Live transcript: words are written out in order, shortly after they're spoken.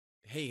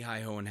Hey, hi,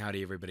 ho, and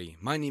howdy, everybody.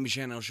 My name is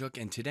Shannon Shook,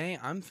 and today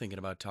I'm thinking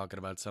about talking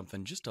about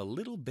something just a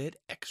little bit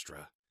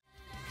extra.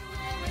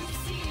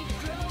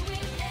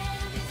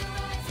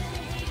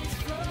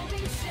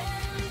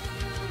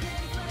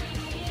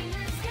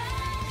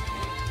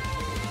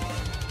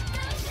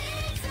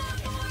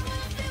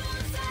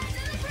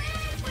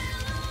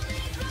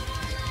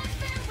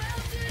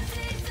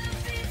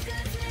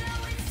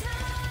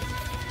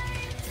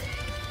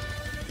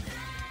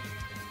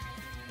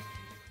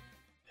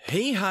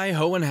 Hey, hi,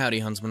 ho, and howdy,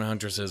 huntsman and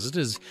huntresses. It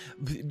is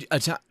a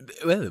time.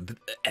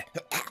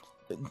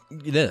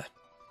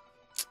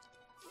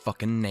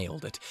 Fucking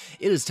nailed it.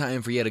 It is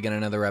time for yet again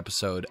another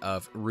episode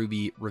of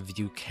RWBY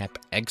Review Cap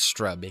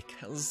Extra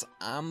because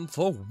I'm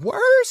the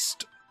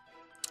worst.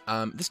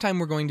 This time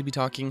we're going to be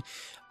talking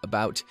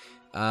about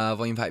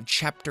Volume 5,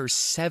 Chapter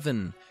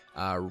 7.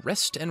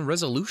 Rest and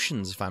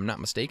Resolutions, if I'm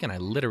not mistaken. I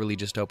literally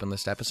just opened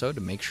this episode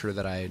to make sure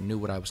that I knew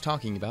what I was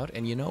talking about,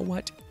 and you know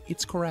what?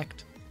 It's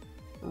correct.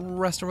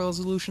 Rest and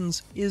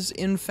Resolutions is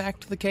in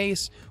fact the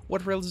case.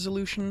 What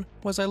resolution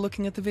was I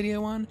looking at the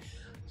video on?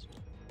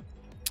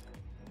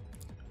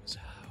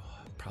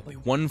 Probably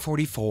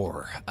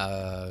 144.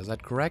 Is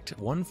that correct?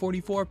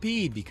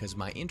 144p, because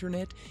my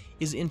internet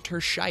is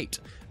intershite.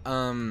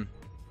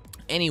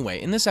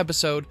 Anyway, in this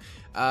episode,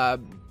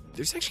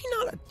 there's actually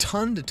not a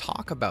ton to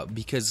talk about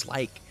because,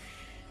 like,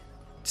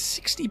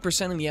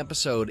 60% of the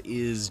episode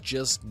is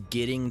just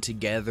getting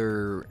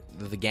together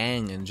the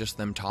gang and just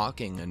them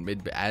talking,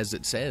 and as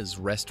it says,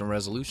 rest and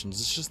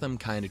resolutions. It's just them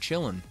kind of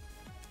chilling,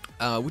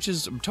 which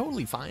is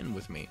totally fine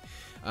with me.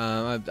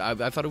 I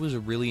thought it was a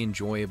really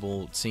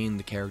enjoyable seeing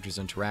the characters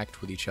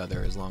interact with each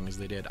other as long as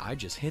they did. I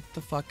just hit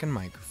the fucking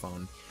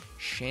microphone.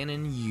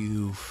 Shannon,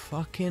 you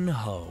fucking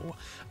hoe.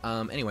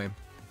 Anyway,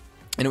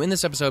 in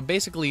this episode,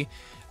 basically,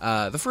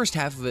 the first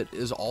half of it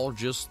is all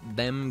just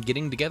them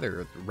getting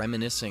together,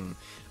 reminiscing,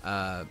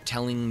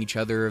 telling each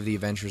other of the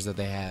adventures that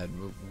they had.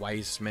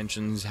 Weiss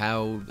mentions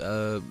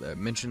the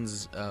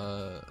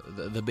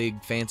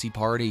big fancy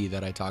party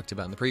that I talked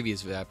about in the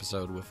previous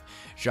episode with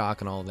Jacques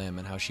and all of them,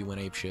 and how she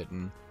went apeshit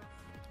and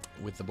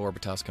with the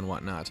Borbatusk and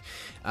whatnot.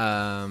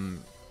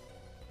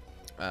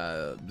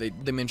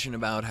 They mention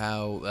about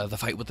how the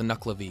fight with the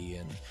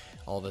Nuclavy and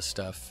all this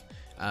stuff.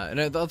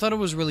 And I thought it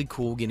was really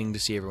cool getting to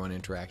see everyone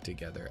interact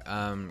together.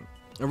 A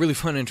really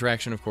fun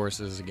interaction, of course,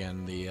 is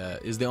again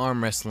the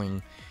arm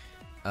wrestling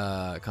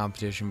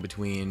competition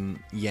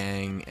between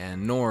Yang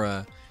and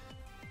Nora.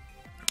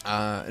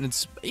 And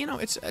it's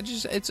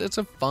it's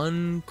a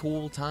fun,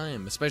 cool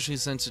time, especially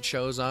since it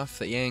shows off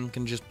that Yang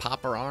can just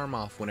pop her arm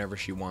off whenever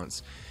she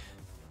wants.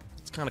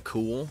 It's kind of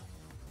cool.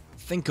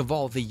 Think of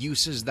all the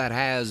uses that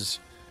has.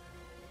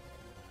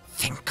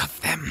 Think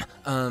of them.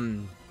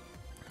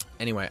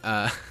 Anyway,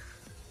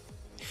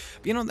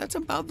 that's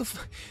about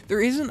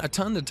there isn't a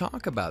ton to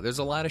talk about. There's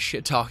a lot of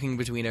shit talking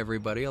between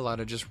everybody, a lot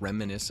of just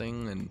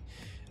reminiscing,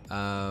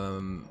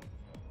 and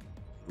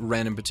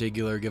Ren in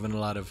particular giving a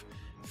lot of,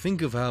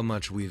 think of how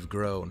much we've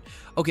grown.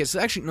 Okay, so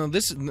actually,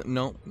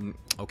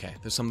 okay,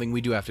 there's something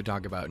we do have to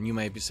talk about, and you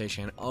might say,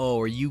 Shannon,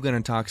 oh, are you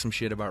gonna talk some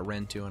shit about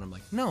Ren too? And I'm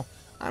like, no,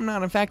 I'm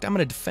not. In fact, I'm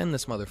gonna defend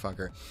this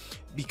motherfucker,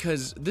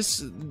 because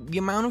the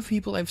amount of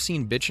people I've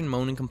seen bitch and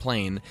moan and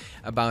complain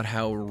about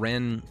how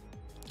Ren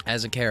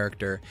as a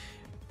character,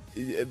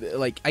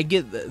 like, I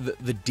get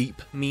the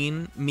deep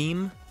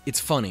meme. It's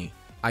funny.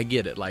 I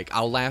get it. Like,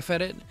 I'll laugh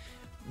at it.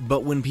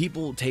 But when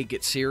people take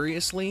it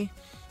seriously,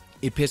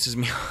 it pisses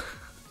me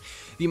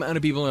off. The amount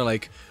of people are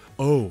like,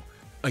 oh,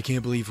 I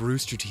can't believe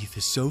Rooster Teeth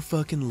is so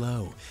fucking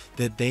low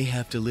that they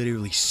have to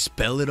literally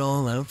spell it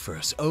all out for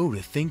us. Oh,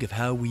 to think of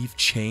how we've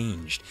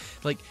changed.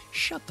 Like,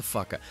 shut the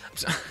fuck up.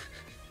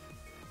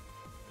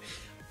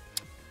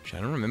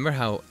 Shannon, remember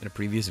how in a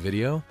previous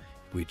video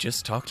we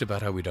just talked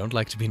about how we don't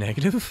like to be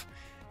negative?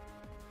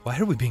 Why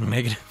are we being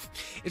negative?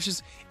 It's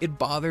just, it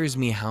bothers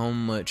me how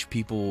much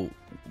people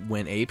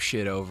went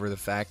apeshit over the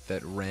fact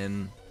that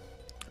Ren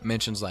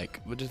mentions, like,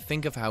 to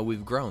think of how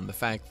we've grown. The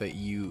fact that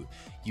you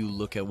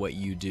look at what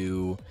you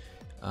do,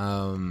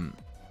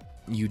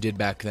 you did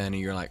back then,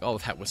 and you're like, oh,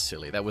 that was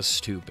silly, that was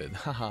stupid,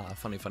 haha,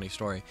 funny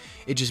story.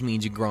 It just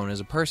means you've grown as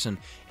a person.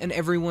 And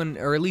everyone,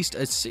 or at least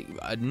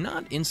a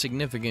not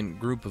insignificant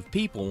group of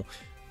people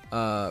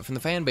from the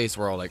fan base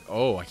were all like,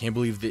 oh, I can't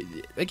believe that.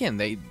 Again,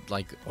 they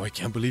like, oh, I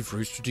can't believe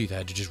Rooster Teeth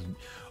had to just,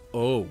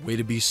 oh, way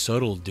to be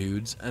subtle,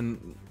 dudes.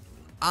 And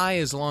I,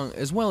 as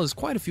well as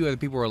quite a few other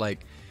people, were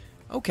like,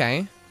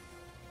 okay.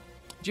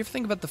 Do you ever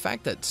think about the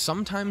fact that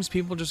sometimes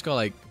people just go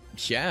like,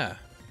 yeah,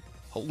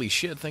 holy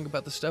shit, think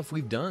about the stuff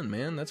we've done,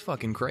 man. That's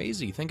fucking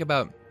crazy. Think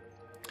about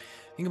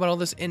all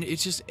this, and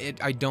it's just,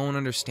 I don't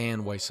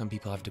understand why some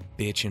people have to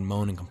bitch and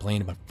moan and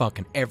complain about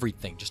fucking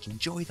everything. Just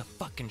enjoy the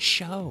fucking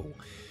show.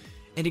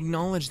 And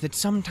acknowledge that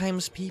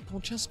sometimes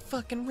people just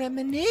fucking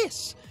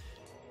reminisce.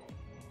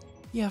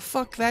 Yeah,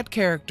 fuck that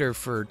character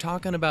for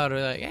talking about it.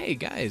 Like, hey,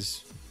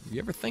 guys, you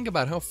ever think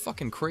about how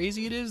fucking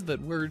crazy it is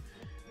that we're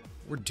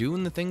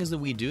doing the things that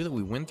we do, that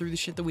we went through the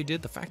shit that we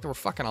did, the fact that we're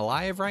fucking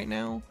alive right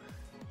now,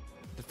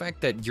 the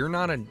fact that you're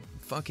not a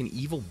fucking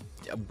evil,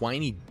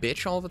 whiny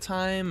bitch all the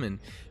time, and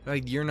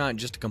like you're not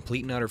just a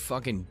complete and utter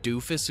fucking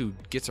doofus who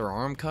gets her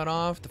arm cut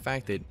off. The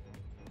fact that,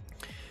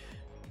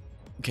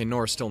 okay,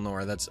 Nora's still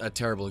Nora. That's a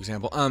terrible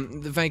example.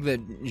 The fact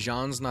that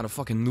Jean's not a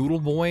fucking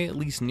noodle boy, at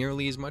least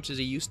nearly as much as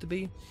he used to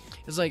be,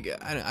 is like,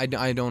 I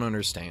don't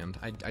understand.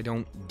 I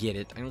don't get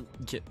it. I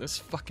don't get this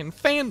fucking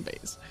fan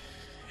base.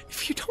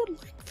 If you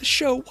don't like the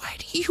show, why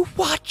do you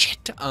watch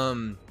it?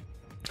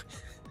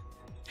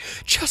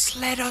 Just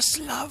let us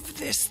love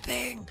this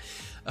thing.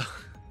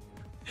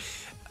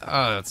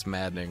 Oh, that's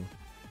maddening.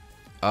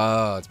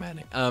 Oh, it's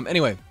maddening.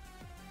 Anyway.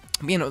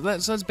 You know,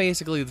 that's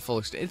basically the full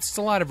extent. It's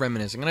a lot of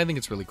reminiscing, and I think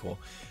it's really cool.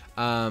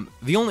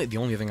 The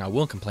only thing I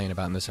will complain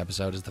about in this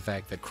episode is the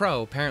fact that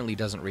Crow apparently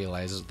doesn't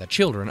realize that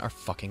children are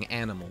fucking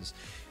animals.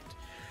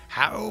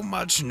 How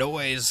much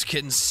noise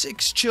can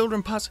 6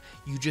 children possibly?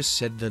 You just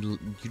said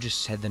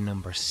the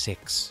number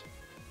 6.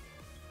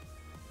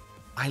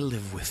 I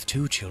live with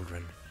 2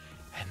 children,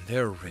 and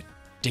they're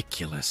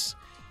ridiculous.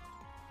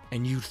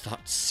 And you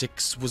thought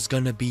 6 was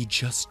gonna be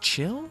just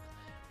chill?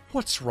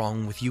 What's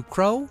wrong with you,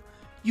 Crow?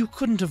 You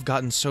couldn't have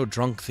gotten so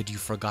drunk that you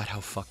forgot how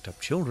fucked up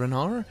children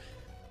are.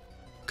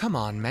 Come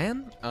on,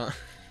 man. I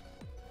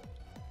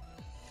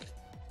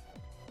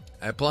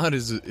applaud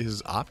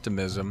his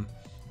optimism.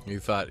 He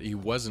thought he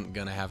wasn't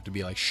gonna have to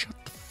be like, shut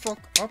the fuck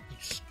up,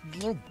 you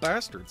little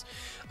bastards.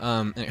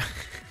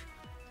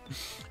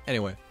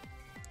 Anyway.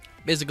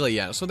 Basically,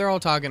 yeah, so they're all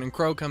talking, and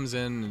Crow comes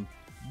in and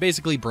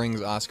basically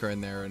brings Oscar in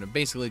there, and it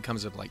basically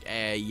comes up like,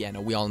 yeah, no,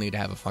 we all need to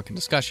have a fucking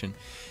discussion.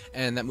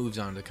 And that moves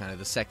on to kind of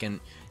the second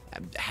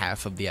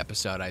half of the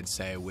episode, I'd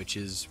say, which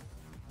is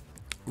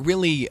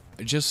really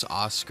just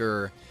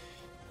Oscar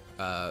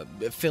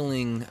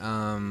filling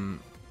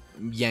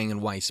Yang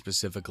and Weiss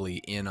specifically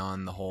in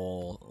on the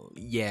whole,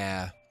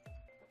 yeah,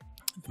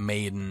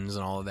 maidens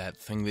and all of that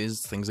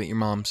things that your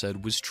mom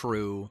said was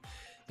true,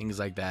 things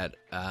like that.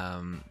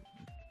 And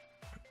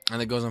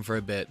it goes on for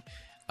a bit.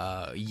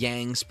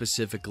 Yang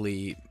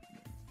specifically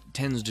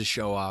tends to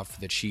show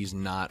off that she's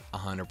not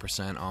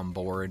 100% on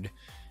board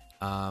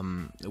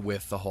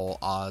with the whole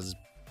Oz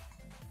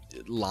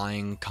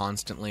lying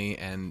constantly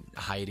and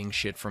hiding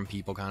shit from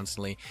people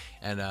constantly,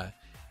 and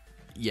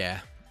yeah,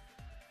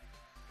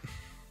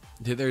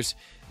 there's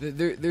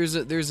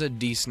a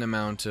decent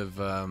amount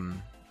of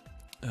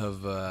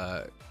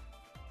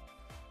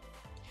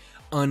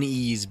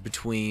unease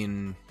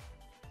between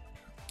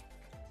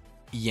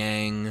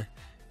Yang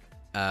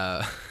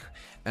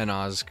and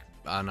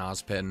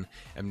Ozpin,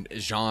 and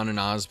Jean and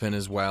Ozpin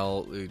as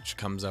well, which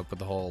comes up with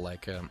the whole,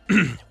 like,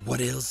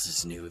 what else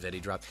is new that he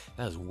dropped?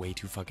 That was way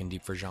too fucking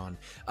deep for Jean.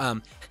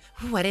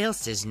 What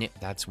else is new?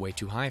 That's way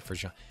too high for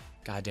Jean.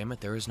 God damn it,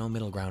 there is no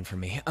middle ground for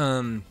me.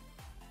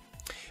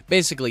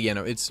 Basically, you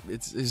know, it's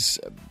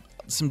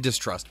some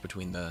distrust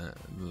between the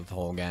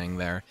whole gang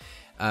there,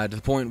 to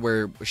the point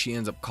where she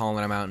ends up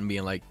calling him out and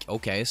being like,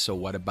 okay, so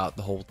what about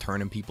the whole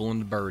turning people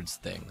into birds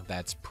thing?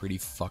 That's pretty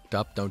fucked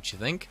up, don't you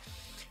think?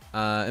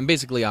 And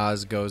basically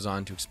Oz goes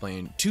on to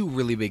explain 2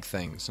 really big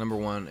things. Number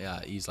 1,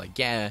 he's like,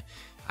 yeah,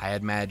 I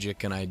had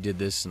magic and I did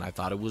this and I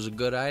thought it was a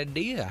good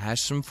idea. I had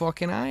some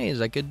fucking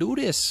eyes. I could do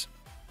this.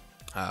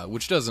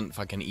 Which doesn't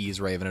fucking ease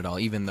Raven at all,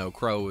 even though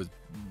Crow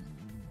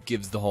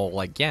gives the whole,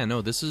 like, yeah,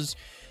 no, this is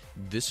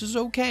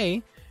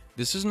okay.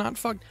 This is not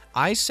fucked.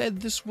 I said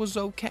this was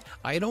okay.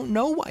 I don't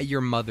know why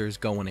your mother's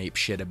going ape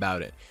shit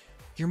about it.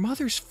 Your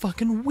mother's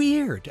fucking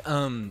weird.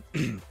 You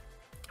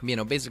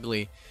know,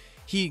 basically,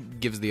 he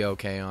gives the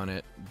okay on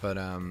it, but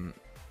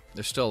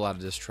there's still a lot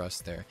of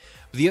distrust there.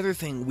 But the other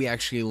thing we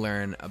actually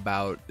learn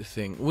about the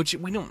thing, which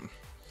we don't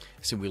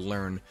say we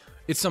learn,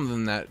 it's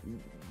something that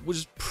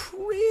was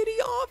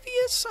pretty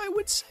obvious, I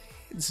would say.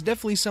 It's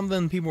definitely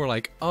something people were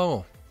like,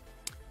 oh,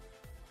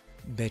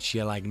 bet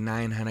you like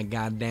 $900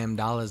 goddamn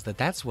dollars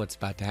that's what's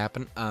about to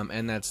happen.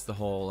 And that's the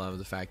whole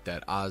the fact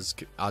that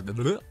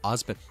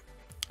Ozpin,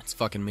 it's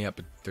fucking me up,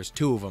 but there's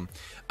 2 of them.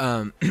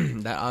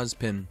 That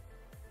Ozpin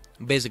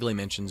basically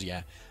mentions,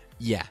 yeah,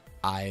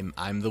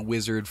 I'm the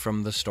wizard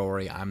from the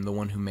story. I'm the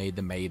one who made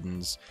the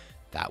maidens.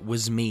 That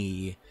was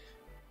me.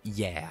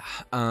 Yeah.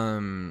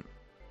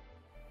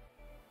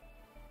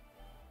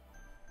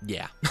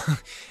 Yeah.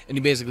 And he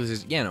basically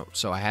says, yeah, no,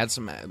 so I had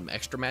some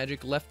extra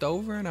magic left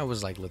over, and I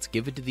was like, let's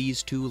give it to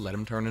these 2, let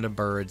them turn into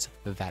birds.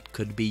 That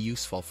could be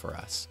useful for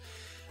us.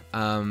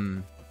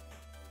 And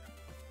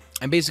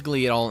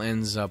basically it all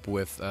ends up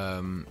with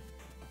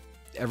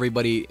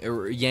everybody,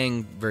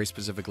 Yang very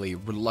specifically,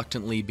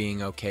 reluctantly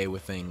being okay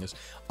with things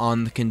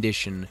on the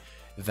condition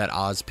that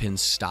Ozpin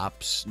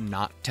stops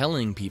not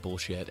telling people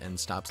shit and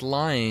stops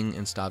lying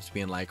and stops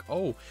being like,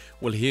 oh,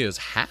 well, here's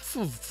half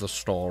of the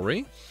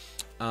story.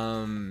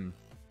 And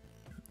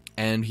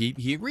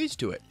he agrees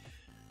to it,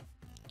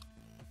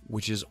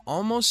 which is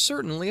almost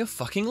certainly a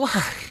fucking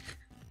lie.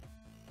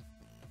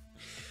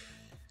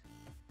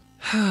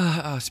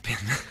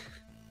 Ozpin,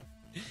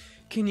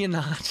 can you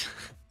not,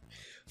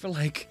 for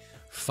like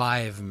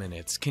 5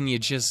 minutes, can you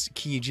just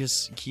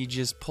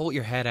pull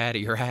your head out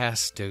of your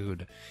ass,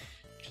 dude?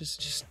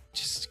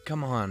 Just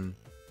come on.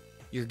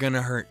 you're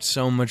gonna hurt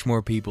so much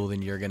more people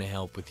than you're gonna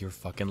help with your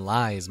fucking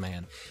lies,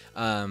 man.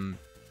 And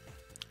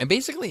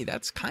basically,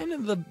 that's kind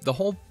of the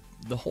whole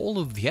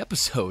of the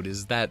episode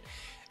is the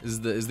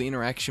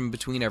interaction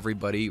between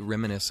everybody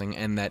reminiscing,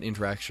 and that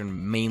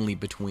interaction mainly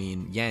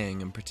between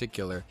Yang in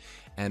particular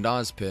and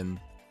Ozpin,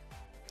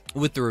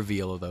 with the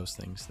reveal of those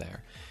things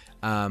there.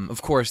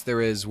 Of course,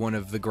 there is one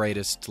of the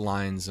greatest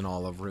lines in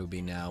all of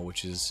RWBY now,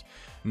 which is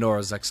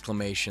Nora's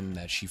exclamation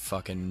that she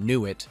fucking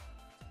knew it.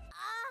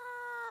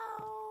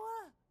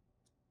 Oh!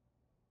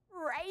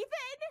 Raven?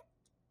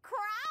 Crow?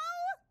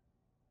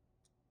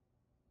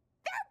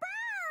 They're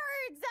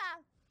birds!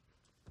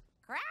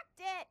 Cracked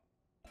it!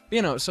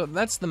 You know, so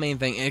that's the main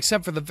thing,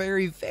 except for the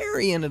very,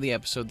 very end of the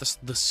episode,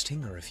 the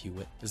stinger, if you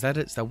will. Is that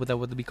it? Is that what that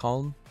would be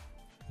called?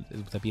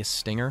 Would that be a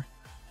stinger?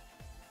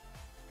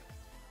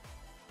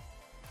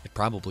 It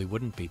probably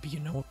wouldn't be, but you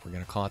know what? We're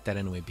gonna call it that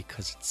anyway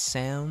because it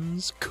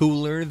sounds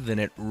cooler than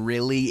it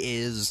really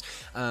is.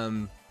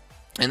 And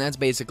that's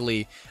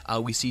basically,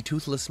 we see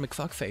Toothless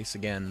McFuckface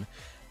again,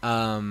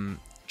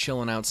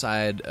 chilling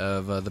outside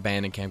of the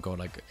abandoned camp going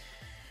like,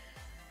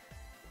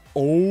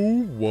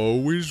 "Oh,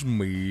 woe is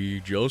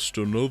me, just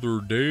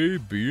another day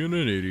being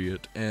an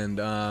idiot." And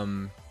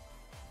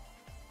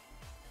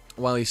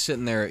while he's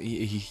sitting there,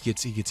 he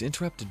gets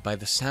interrupted by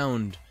the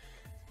sound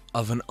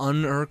of an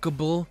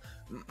unerkable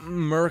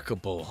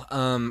Merkable.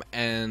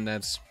 And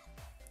that's,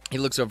 he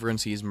looks over and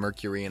sees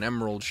Mercury and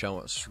Emerald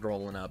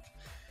strolling up.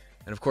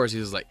 And of course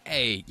he's like,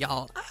 "Hey,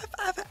 y'all,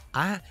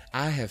 I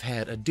have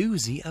had a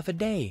doozy of a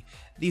day.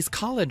 These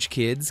college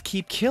kids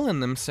keep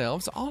killing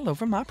themselves all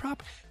over my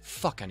property."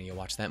 Fuck, I need to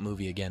watch that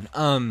movie again.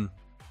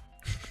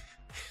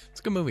 It's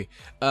a good movie.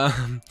 But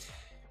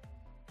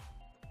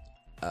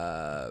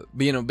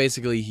you know,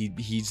 basically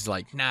he's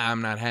like, "Nah,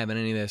 I'm not having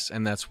any of this."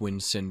 And that's when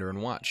Cinder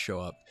and Watts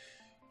show up.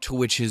 To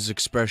which his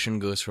expression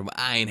goes from,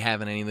 "I ain't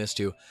having any of this,"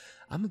 to,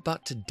 "I'm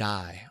about to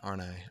die,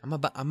 aren't I? I'm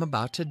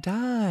about to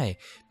die."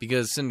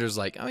 Because Cinder's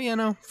like, "Oh yeah,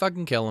 no,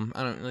 fucking kill him.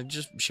 I don't, like,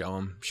 just show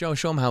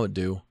him how it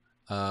do.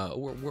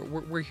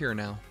 We're here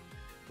now.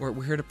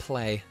 We're here to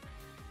play.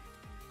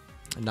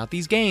 Not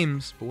these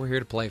games, but we're here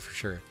to play for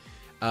sure."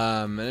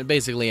 And it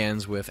basically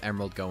ends with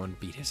Emerald going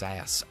beat his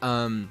ass.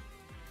 So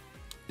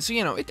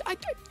you know, it's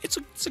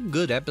a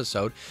good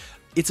episode.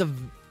 It's a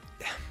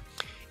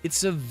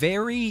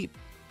very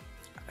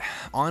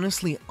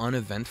honestly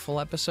uneventful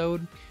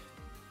episode.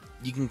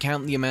 You can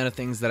count the amount of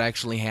things that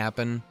actually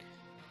happen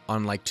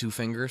on like 2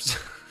 fingers.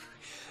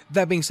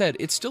 That being said,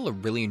 it's still a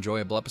really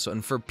enjoyable episode,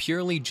 and for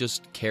purely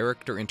just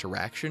character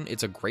interaction,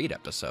 it's a great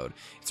episode.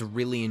 It's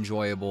really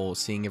enjoyable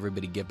seeing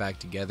everybody get back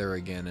together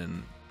again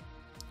and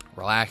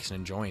relax and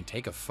enjoy and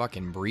take a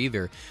fucking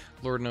breather.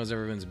 Lord knows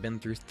everyone's been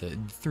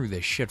through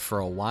this shit for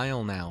a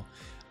while now.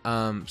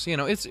 So you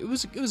know, it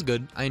was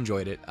good. I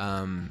enjoyed it.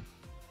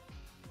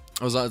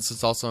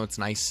 It's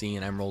nice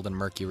seeing Emerald and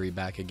Mercury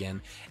back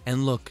again.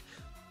 And look,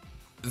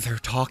 they're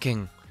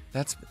talking.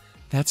 That's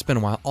been a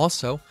while.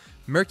 Also,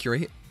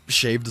 Mercury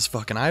shaved his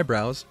fucking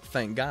eyebrows.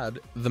 Thank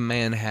God. The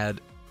man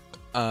had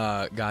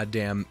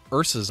goddamn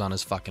Ursas on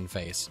his fucking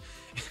face.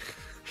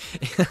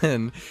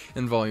 And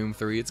in Volume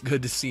 3, it's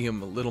good to see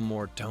him a little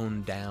more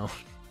toned down.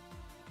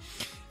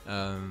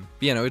 But,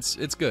 you know,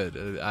 it's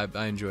good.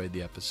 I enjoyed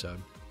the episode.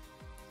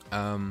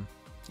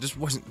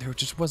 There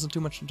just wasn't too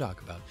much to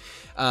talk about.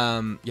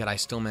 Yet I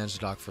still managed to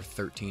talk for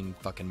 13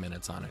 fucking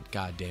minutes on it.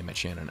 God damn it,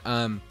 Shannon.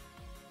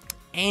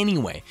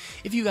 Anyway,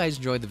 if you guys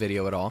enjoyed the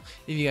video at all,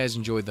 if you guys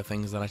enjoyed the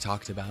things that I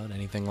talked about,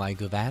 anything like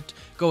that,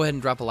 go ahead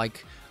and drop a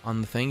like on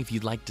the thing. If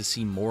you'd like to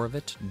see more of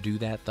it, do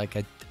that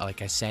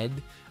like I said.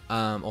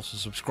 Also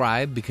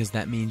subscribe, because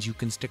that means you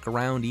can stick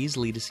around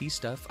easily to see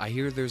stuff. I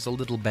hear there's a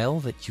little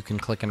bell that you can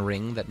click and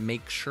ring that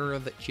makes sure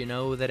that you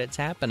know that it's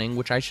happening,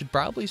 which I should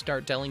probably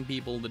start telling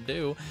people to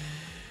do.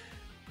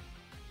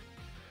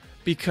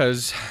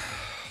 Because,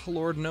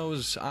 Lord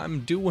knows, I'm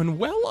doing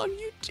well on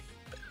YouTube.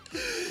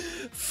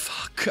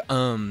 Fuck.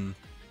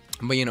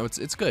 But you know,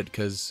 it's good,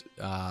 because,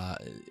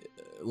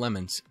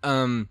 lemons.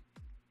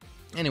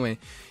 Anyway,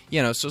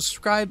 you know, so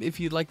subscribe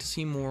if you'd like to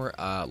see more,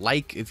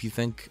 like if you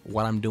think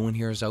what I'm doing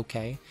here is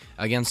okay.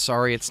 Again,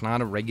 sorry, it's not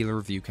a regular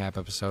review cap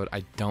episode.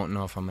 I don't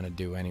know if I'm gonna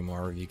do any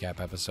more review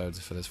cap episodes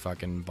for this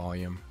fucking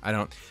volume.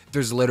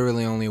 There's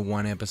literally only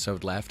 1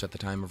 episode left at the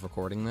time of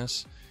recording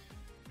this.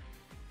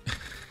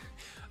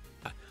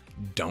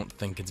 Don't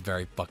think it's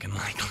very fucking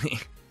likely.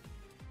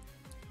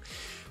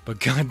 But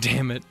god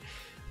damn it,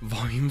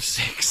 Volume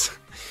 6,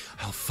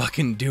 I'll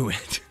fucking do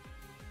it.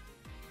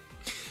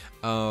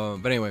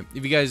 But anyway,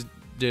 if you guys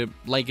did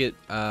like it,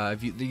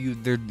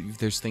 if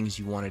there's things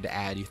you wanted to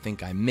add, you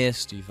think I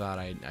missed, you thought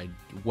I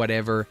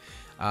whatever,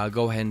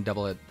 go ahead and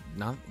double it.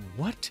 Not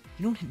what?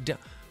 You don't.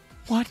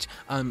 What?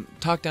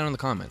 Talk down in the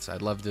comments.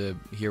 I'd love to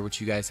hear what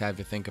you guys have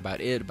to think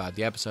about it, about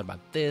the episode, about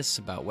this,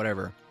 about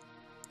whatever.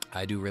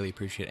 I do really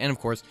appreciate it. And of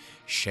course,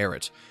 share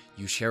it.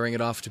 You sharing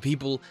it off to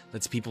people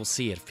lets people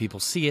see it. If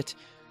people see it,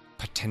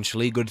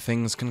 potentially good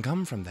things can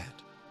come from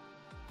that.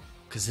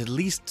 because at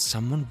least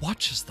someone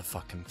watches the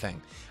fucking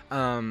thing.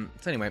 So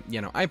anyway,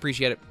 you know, I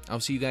appreciate it. I'll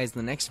see you guys in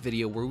the next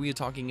video where we are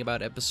talking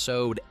about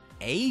episode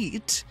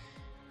 8.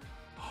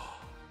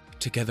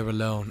 Together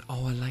Alone.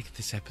 Oh, I like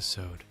this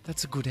episode.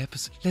 That's a good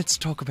episode. Let's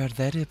talk about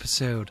that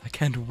episode. I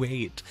can't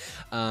wait.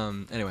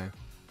 Anyway,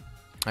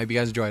 I hope you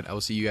guys enjoyed. I will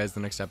see you guys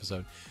in the next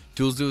episode.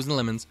 Tools, do's, and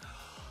lemons.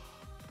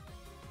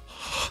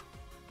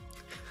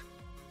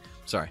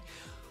 Sorry.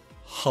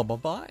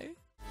 Bye-bye.